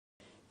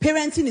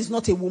Parenting is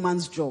not a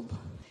woman's job.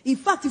 In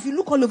fact, if you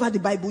look all over the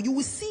Bible, you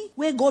will see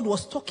where God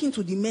was talking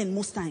to the men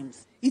most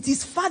times. It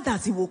is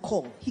fathers he will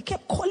call. He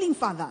kept calling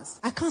fathers.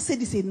 I can't say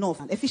this enough.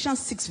 Ephesians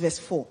 6 verse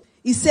 4.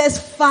 It says,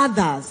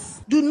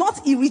 fathers, do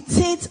not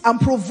irritate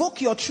and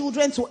provoke your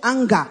children to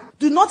anger.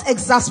 Do not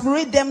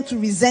exasperate them to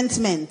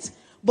resentment,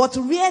 but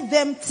rear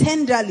them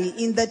tenderly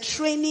in the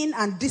training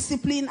and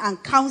discipline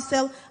and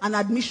counsel and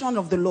admission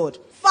of the Lord.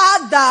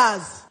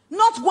 Fathers,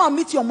 not go and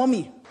meet your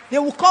mommy. They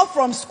will call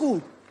from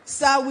school.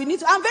 Sir, we need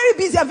to, I'm very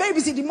busy.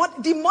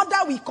 The mother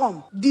will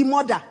come. The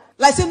mother.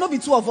 Like say, no be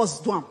two of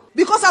us do am.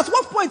 Because at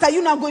what point are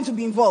you now going to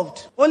be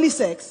involved? Only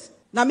sex.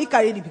 Now me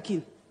carry the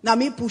pikin. Now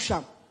me push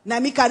am. Now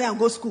me carry and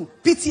go school.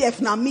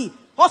 PTF na me.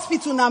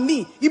 Hospital na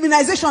me.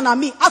 Immunization na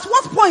me. At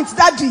what point,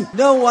 daddy?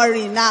 Don't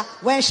worry now.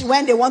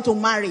 When they want to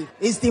marry,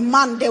 it's the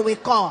man they will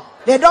call.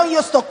 They don't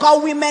used to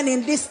call women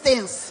in these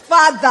things.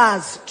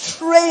 Fathers,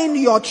 train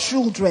your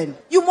children.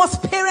 You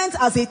must parent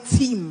as a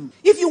team.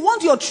 If you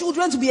want your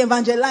children to be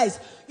evangelized,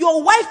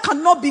 your wife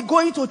cannot be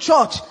going to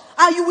church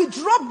and you will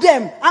drop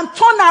them and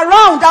turn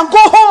around and go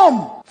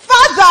home.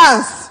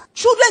 Fathers,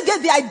 children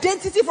get the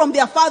identity from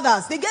their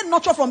fathers. They get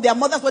nurture from their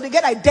mothers, but they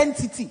get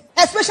identity.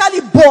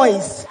 Especially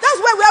boys. That's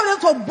why we have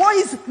a lot of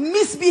boys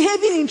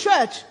misbehaving in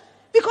church.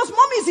 Because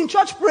mommy is in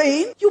church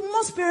praying, you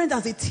must parent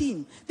as a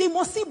team. They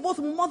must see both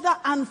mother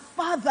and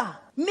father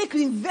make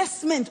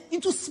investment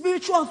into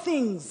spiritual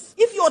things.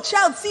 If your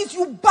child sees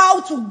you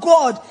bow to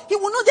God, he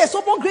will know there's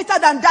someone greater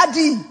than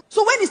daddy.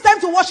 So when it's time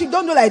to worship,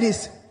 don't do like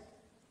this.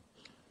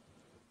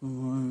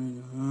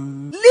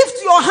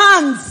 Lift your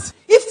hands.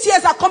 If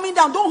tears are coming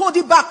down, don't hold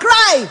it back.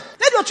 Cry.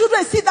 Let your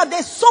children see that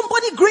there's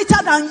somebody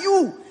greater than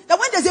you. That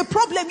when there's a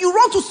problem, you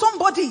run to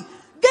somebody.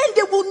 Then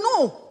they will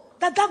know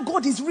that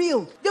God is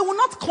real. They will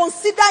not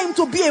consider him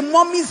to be a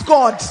mommy's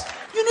God.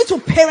 You need to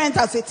parent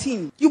as a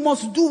team. You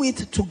must do it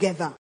together.